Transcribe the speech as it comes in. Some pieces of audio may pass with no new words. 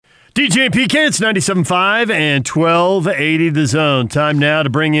DJ and PK, it's 97.5 and 1280 The Zone. Time now to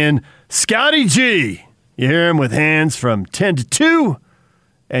bring in Scotty G. You hear him with hands from 10 to 2,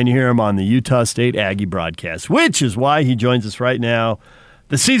 and you hear him on the Utah State Aggie broadcast, which is why he joins us right now.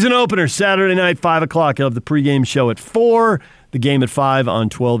 The season opener, Saturday night, 5 o'clock. He'll have the pregame show at 4, the game at 5 on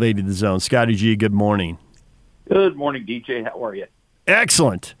 1280 The Zone. Scotty G, good morning. Good morning, DJ. How are you?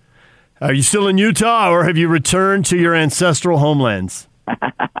 Excellent. Are you still in Utah, or have you returned to your ancestral homelands?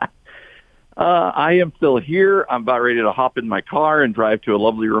 I am still here. I'm about ready to hop in my car and drive to a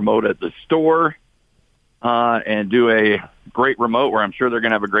lovely remote at the store and do a great remote where I'm sure they're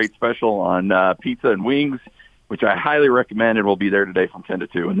going to have a great special on pizza and wings, which I highly recommend, and will be there today from 10 to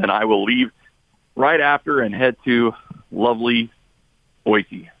 2. And then I will leave right after and head to lovely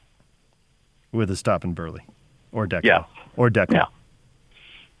Boise. With a stop in Burley or Declo. Yes. Or Declo. Yeah.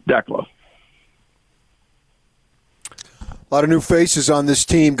 Declo. A lot of new faces on this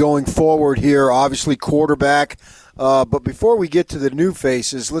team going forward here, obviously quarterback. But before we get to the new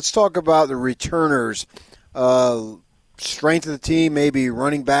faces, let's talk about the returners. Strength of the team, maybe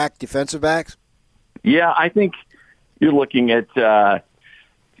running back, defensive backs? Yeah, I think you're looking at, Troy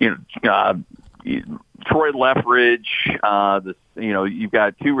Leffridge. You've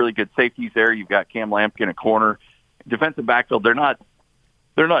got two really good safeties there. You've got Cam Lampkin at corner. Defensive backfield, they're not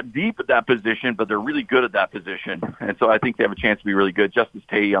deep at that position, but they're really good at that position. And so I think they have a chance to be really good. Justice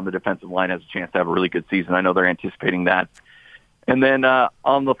Tay on the defensive line has a chance to have a really good season. I know they're anticipating that. And then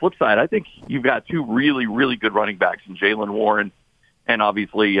on the flip side, I think you've got two really, really good running backs in Jaylen Warren and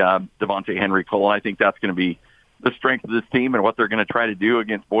obviously Devontae Henry Cole. I think that's going to be the strength of this team, and what they're going to try to do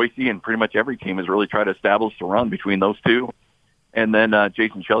against Boise and pretty much every team is really try to establish the run between those two. And then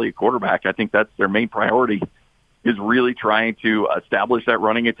Jason Shelley at quarterback, I think that's their main priority, is really trying to establish that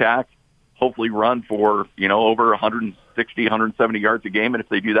running attack, hopefully run for, over 160, 170 yards a game. And if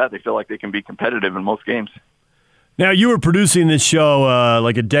they do that, they feel like they can be competitive in most games. Now, you were producing this show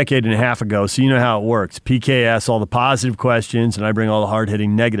like a decade and a half ago, so you know how it works. PK asks all the positive questions, and I bring all the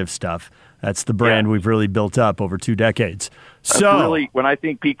hard-hitting negative stuff. That's the brand we've really built up over 2 decades. So really, when I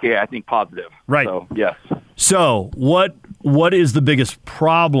think PK, I think positive. Right. So, yes. So what is the biggest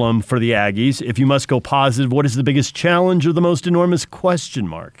problem for the Aggies? If you must go positive, what is the biggest challenge or the most enormous question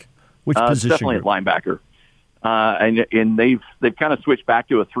mark? Which position? Definitely at linebacker. And they've kind of switched back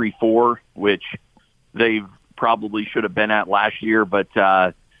to a 3-4, which they probably should have been at last year, but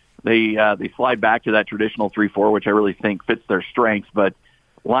they slide back to that traditional 3-4, which I really think fits their strengths. But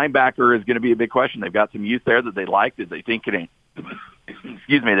linebacker is going to be a big question. They've got some youth there that they like, that they think that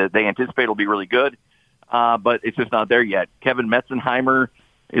they anticipate will be really good. But it's just not there yet. Kevin Metzenheimer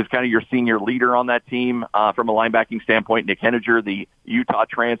is kind of your senior leader on that team from a linebacking standpoint. Nick Henniger, the Utah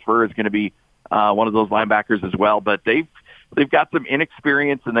transfer, is going to be one of those linebackers as well. But they've got some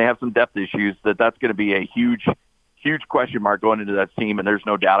inexperience and they have some depth issues. That's going to be a huge question mark going into that team. And there's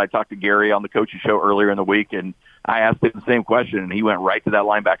no doubt. I talked to Gary on the coaching show earlier in the week, and I asked him the same question, and he went right to that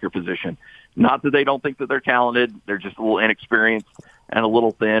linebacker position. Not that they don't think that they're talented. They're just a little inexperienced and a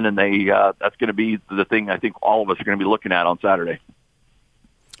little thin, and that's going to be the thing I think all of us are going to be looking at on Saturday.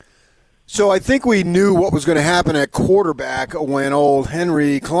 So I think we knew what was going to happen at quarterback when old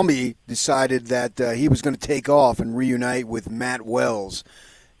Henry Colombi decided that he was going to take off and reunite with Matt Wells.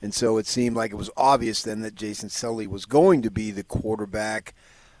 And so it seemed like it was obvious then that Jason Shelley was going to be the quarterback.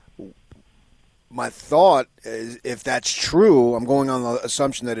 My thought is, if that's true, I'm going on the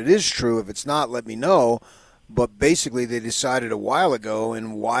assumption that it is true. If it's not, let me know. But basically they decided a while ago,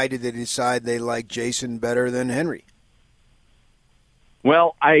 and why did they decide they like Jason better than Henry?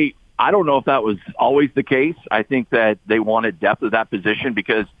 Well, I don't know if that was always the case. I think that they wanted depth at that position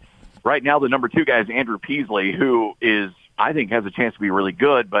because right now the number 2 guy is Andrew Peasley, who I think has a chance to be really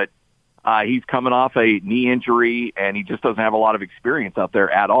good, but he's coming off a knee injury, and he just doesn't have a lot of experience out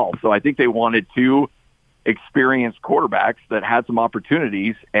there at all. So I think they wanted 2 experienced quarterbacks that had some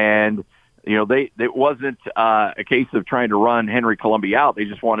opportunities, and it wasn't a case of trying to run Henry Colombi out. They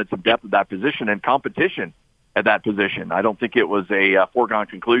just wanted some depth at that position and competition at that position. I don't think it was a foregone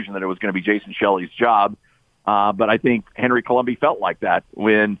conclusion that it was going to be Jason Shelley's job, but I think Henry Colombi felt like that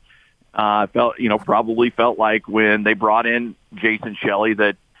when probably felt like when they brought in Jason Shelley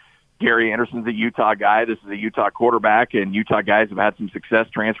that Gary Anderson's a Utah guy. This is a Utah quarterback, and Utah guys have had some success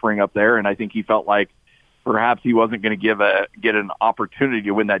transferring up there. And I think he felt like perhaps he wasn't going to get an opportunity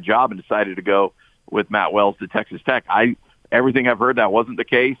to win that job, and decided to go with Matt Wells to Texas Tech. Everything I've heard, that wasn't the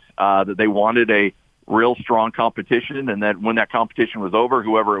case. That they wanted a real strong competition, and that when that competition was over,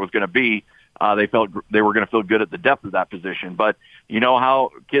 whoever it was going to be, they felt they were going to feel good at the depth of that position. But you know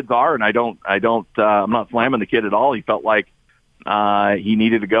how kids are, and I'm not slamming the kid at all. He felt like he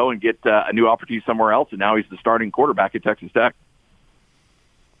needed to go and get a new opportunity somewhere else, and now he's the starting quarterback at Texas Tech.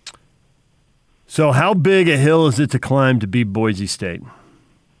 So how big a hill is it to climb to beat Boise State?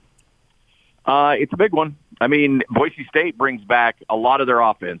 It's a big one. I mean, Boise State brings back a lot of their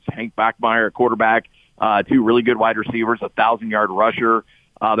offense. Hank Bachmeier, a quarterback, two really good wide receivers, a 1,000-yard rusher.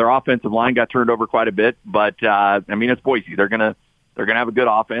 Their offensive line got turned over quite a bit, but I mean, it's Boise. They're gonna have a good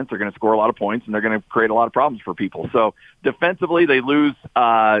offense. They're gonna score a lot of points, and they're gonna create a lot of problems for people. So defensively, they lose.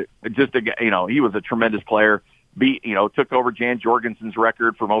 He was a tremendous player. Took over Jan Jorgensen's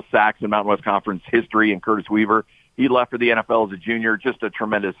record for most sacks in Mountain West Conference history, and Curtis Weaver. He left for the NFL as a junior. Just a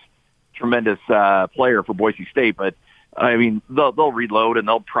tremendous player for Boise State. But I mean, they'll reload and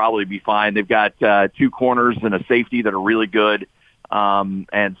they'll probably be fine. They've got two corners and a safety that are really good.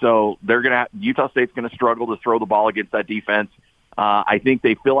 And so Utah State's going to struggle to throw the ball against that defense. I think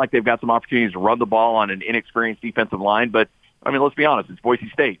they feel like they've got some opportunities to run the ball on an inexperienced defensive line, but I mean, let's be honest, it's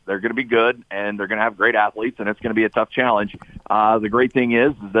Boise State. They're going to be good and they're going to have great athletes, and it's going to be a tough challenge. The great thing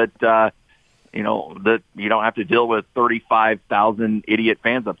is that, that you don't have to deal with 35,000 idiot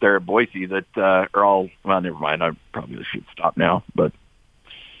fans up there at Boise that are all, well, never mind. I probably should stop now, but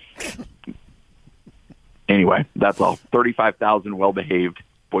anyway, that's all. 35,000 well-behaved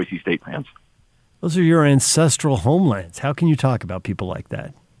Boise State fans. Those are your ancestral homelands. How can you talk about people like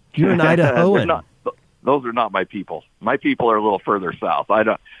that? You're an Idahoan. Those are not my people. My people are a little further south.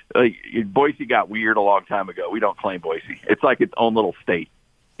 Boise got weird a long time ago. We don't claim Boise. It's like its own little state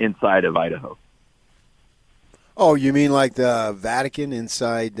inside of Idaho. Oh, you mean like the Vatican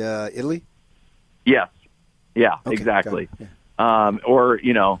inside Italy? Yes. Yeah, okay, exactly.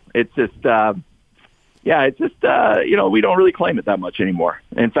 Yeah. It's just... we don't really claim it that much anymore.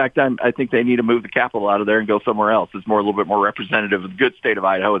 In fact, I think they need to move the capital out of there and go somewhere else. It's a little bit more representative of the good state of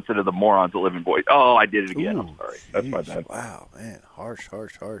Idaho instead of the morons that live in Boise. Oh, I did it again. I'm sorry. That's my bad. Wow, man. Harsh.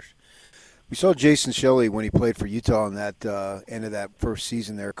 We saw Jason Shelley when he played for Utah in that end of that first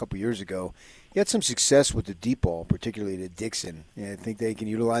season there a couple years ago. He had some success with the deep ball, particularly to Dixon. I think they can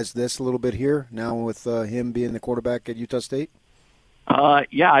utilize this a little bit here now with him being the quarterback at Utah State. That's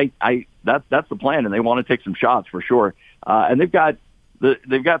the plan, and they want to take some shots for sure. And they've got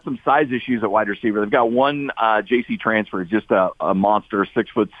some size issues at wide receiver. They've got one JC transfer, just a monster,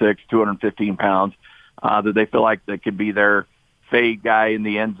 6'6", 215 pounds, that they feel like that could be their fade guy in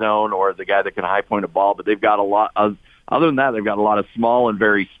the end zone or the guy that can high point a ball. But they've got a lot of, other than that, they've got a lot of small and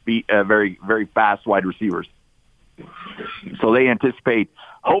very very fast wide receivers. So they anticipate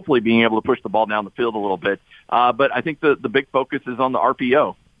hopefully being able to push the ball down the field a little bit. But I think the big focus is on the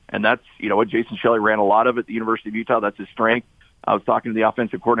RPO. And that's, what Jason Shelley ran a lot of at the University of Utah. That's his strength. I was talking to the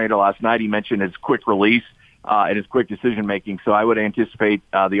offensive coordinator last night. He mentioned his quick release and his quick decision-making. So I would anticipate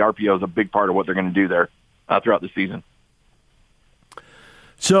the RPO is a big part of what they're going to do there throughout the season.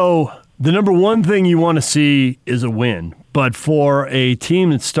 So the number one thing you want to see is a win. But for a team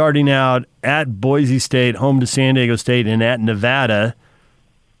that's starting out at Boise State, home to San Diego State, and at Nevada,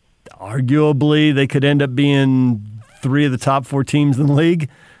 arguably they could end up being three of the top four teams in the league.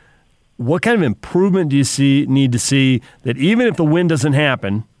 What kind of improvement do you need to see that even if the win doesn't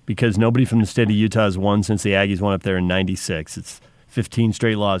happen, because nobody from the state of Utah has won since the Aggies went up there in 96, it's 15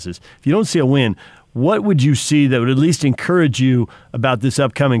 straight losses. If you don't see a win, what would you see that would at least encourage you about this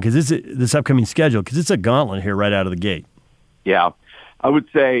upcoming schedule? Because it's a gauntlet here right out of the gate. Yeah, I would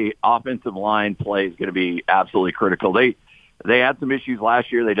say offensive line play is going to be absolutely critical. They had some issues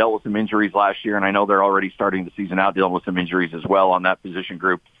last year. They dealt with some injuries last year, and I know they're already starting the season out dealing with some injuries as well on that position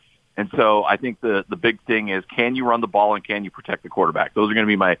group. And so I think the big thing is, can you run the ball and can you protect the quarterback? Those are going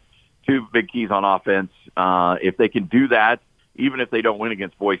to be my two big keys on offense. If they can do that, even if they don't win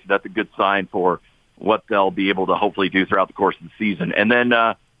against Boise, that's a good sign for what they'll be able to hopefully do throughout the course of the season. And then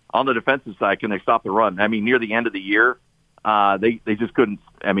on the defensive side, can they stop the run? I mean, near the end of the year, they just couldn't.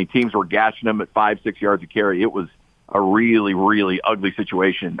 I mean, teams were gashing them at 5-6 yards a carry. It was a really, really ugly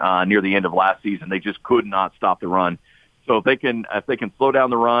situation near the end of last season. They just could not stop the run. So if they can slow down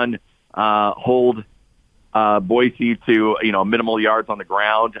the run, hold Boise to minimal yards on the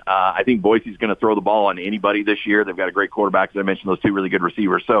ground, I think Boise's going to throw the ball on anybody this year. They've got a great quarterback, as I mentioned, those two really good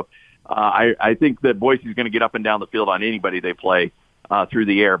receivers. So I think that Boise's going to get up and down the field on anybody they play through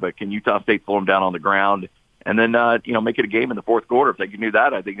the air. But can Utah State slow them down on the ground and then make it a game in the fourth quarter? If they can do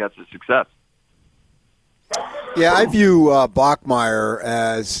that, I think that's a success. Yeah, I view Bachmeier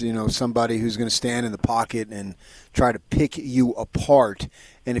as somebody who's going to stand in the pocket and try to pick you apart.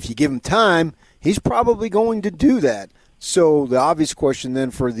 And if you give him time, he's probably going to do that. So the obvious question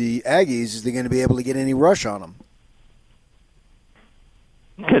then for the Aggies is, they going to be able to get any rush on him?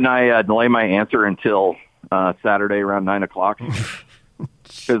 Can I delay my answer until Saturday around 9 o'clock?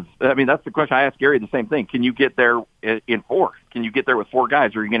 Because, I mean, that's the question. I asked Gary the same thing. Can you get there in 4? Can you get there with 4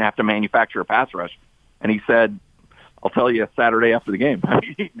 guys, or are you going to have to manufacture a pass rush? And he said, I'll tell you Saturday after the game.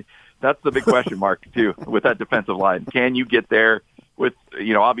 That's the big question mark, too, with that defensive line. Can you get there with,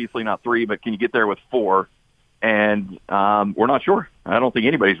 obviously not 3, but can you get there with 4? And we're not sure. I don't think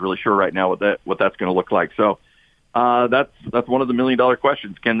anybody's really sure right now what that's going to look like. So that's one of the $1 million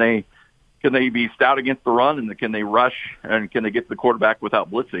questions. Can they be stout against the run, and can they rush, and can they get to the quarterback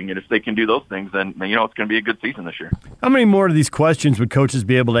without blitzing? And if they can do those things, then it's going to be a good season this year. How many more of these questions would coaches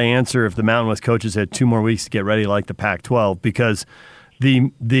be able to answer if the Mountain West coaches had 2 more weeks to get ready like the Pac-12? Because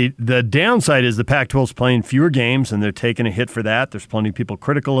the downside is the Pac-12 is playing fewer games, and they're taking a hit for that. There's plenty of people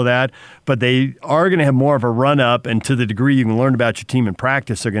critical of that, but they are going to have more of a run-up, and to the degree you can learn about your team in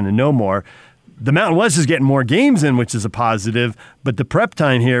practice, they're going to know more. The Mountain West is getting more games in, which is a positive, but the prep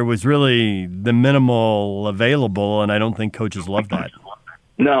time here was really the minimal available, and I don't think coaches love that.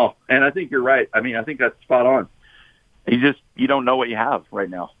 No, and I think you're right. I mean, I think that's spot on. You don't know what you have right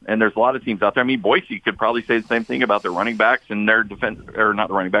now, and there's a lot of teams out there. I mean, Boise could probably say the same thing about their running backs and their defense, or not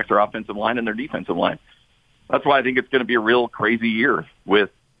the running backs, their offensive line and their defensive line. That's why I think it's going to be a real crazy year with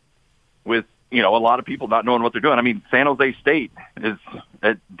a lot of people not knowing what they're doing. I mean, San Jose State is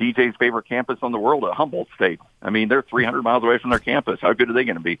at DJ's favorite campus on the world, at Humboldt State. I mean, they're 300 miles away from their campus. How good are they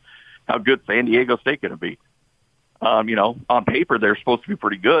going to be? How good San Diego State going to be? On paper, they're supposed to be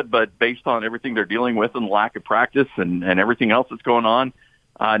pretty good, but based on everything they're dealing with and the lack of practice and everything else that's going on,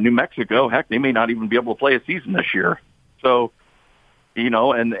 New Mexico, heck, they may not even be able to play a season this year. So,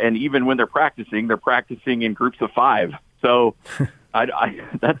 and even when they're practicing in groups of 5. So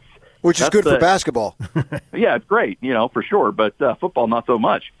which is good for basketball. Yeah, it's great, for sure, but football, not so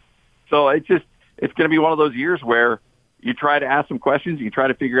much. So it's going to be one of those years where you try to ask some questions, you try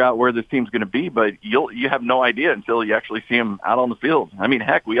to figure out where this team's going to be, but you have no idea until you actually see them out on the field. I mean,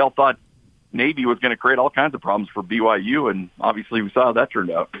 heck, we all thought Navy was going to create all kinds of problems for BYU, and obviously we saw how that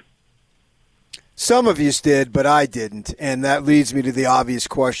turned out. Some of you did, but I didn't, and that leads me to the obvious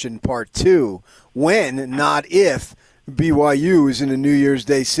question, part 2. When, not if, BYU is in a New Year's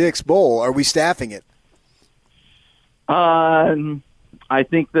Day 6 bowl, are we staffing it? I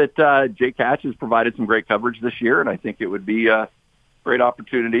think that Jake Hatch has provided some great coverage this year, and I think it would be a great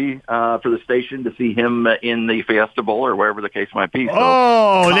opportunity for the station to see him in the Fiesta Bowl or wherever the case might be. So,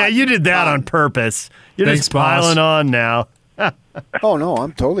 now you did that on purpose. You're just piling on now. Oh, no,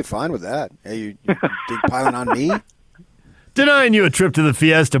 I'm totally fine with that. Hey, you piling on me? Denying you a trip to the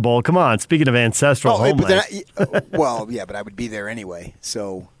Fiesta Bowl. Come on, speaking of ancestral homeland. But I would be there anyway.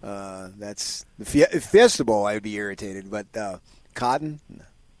 So that's the Fiesta Bowl. I would be irritated, but Cotton,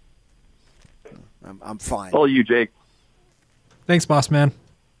 I'm fine. Oh, you, Jake. Thanks, boss man.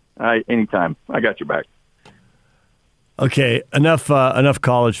 Anytime. I got your back. Okay, enough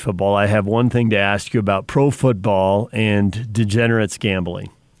college football. I have one thing to ask you about pro football and degenerates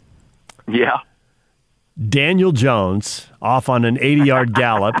gambling. Yeah. Daniel Jones off on an 80-yard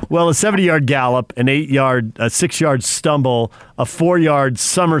gallop. Well, a 70-yard gallop, a 6-yard stumble, a 4-yard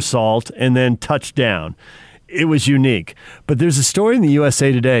somersault, and then touchdown. It was unique. But there's a story in the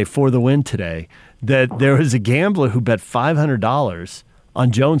USA Today for the win today that there was a gambler who bet $500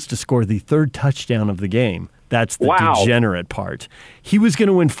 on Jones to score the 3rd touchdown of the game. That's the degenerate part. He was going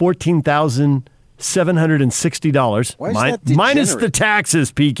to win $14,760. Minus the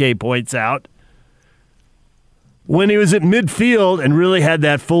taxes, PK points out. When he was at midfield and really had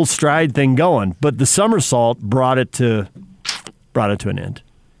that full stride thing going, but the somersault brought it to an end.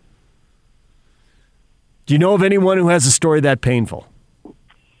 Do you know of anyone who has a story that painful?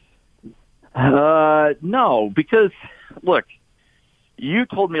 No, because look, you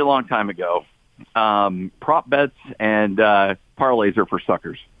told me a long time ago, prop bets and parlays are for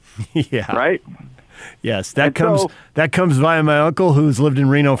suckers. Yeah. Right? Yes, that comes via my uncle who's lived in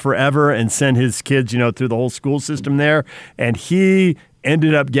Reno forever and sent his kids, through the whole school system there. And he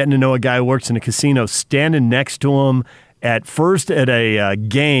ended up getting to know a guy who works in a casino, standing next to him at first at a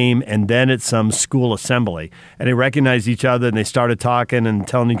game and then at some school assembly. And they recognized each other and they started talking and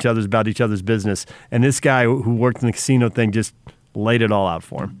telling each other about each other's business. And this guy who worked in the casino thing just laid it all out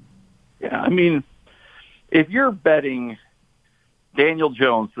for him. Yeah, I mean, if you're betting Daniel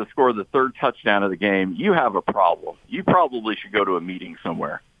Jones to score the 3rd touchdown of the game, you have a problem. You probably should go to a meeting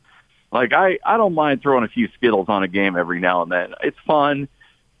somewhere. Like, I don't mind throwing a few Skittles on a game every now and then. It's fun,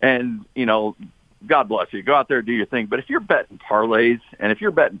 and, God bless you. Go out there, do your thing. But if you're betting parlays and if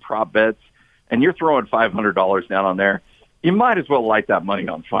you're betting prop bets and you're throwing $500 down on there, you might as well light that money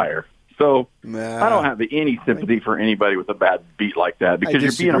on fire. So I don't have any sympathy for anybody with a bad beat like that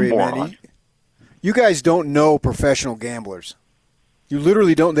because you're being a moron. You guys don't know professional gamblers. You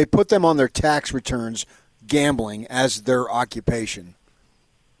literally don't. They put them on their tax returns, gambling as their occupation.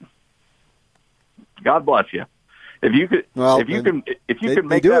 God bless you. If you could, if you can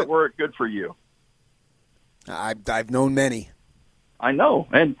make that work, good for you. I've known many. I know,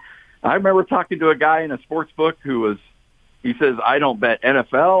 and I remember talking to a guy in a sports book he says, I don't bet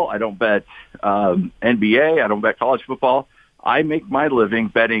NFL, I don't bet NBA, I don't bet college football. I make my living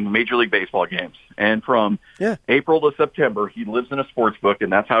betting Major League Baseball games. And from April to September, he lives in a sports book,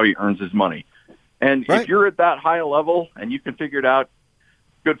 and that's how he earns his money. And if you're at that high a level and you can figure it out,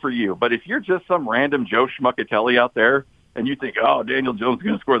 good for you. But if you're just some random Joe Schmuckatelli out there and you think, oh, Daniel Jones is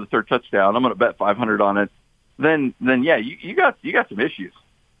going to score the third touchdown, I'm going to bet 500 on it, then yeah, you got some issues.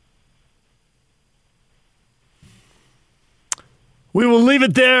 We will leave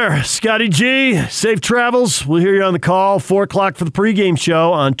it there. Scotty G, safe travels. We'll hear you on the call. 4 o'clock for the pregame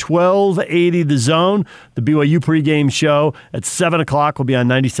show on 1280 The Zone. The BYU pregame show at 7 o'clock will be on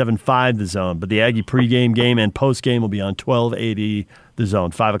 97.5 The Zone. But the Aggie pregame game and postgame will be on 1280 The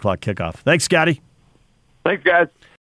Zone. 5 o'clock kickoff. Thanks, Scotty. Thanks, guys.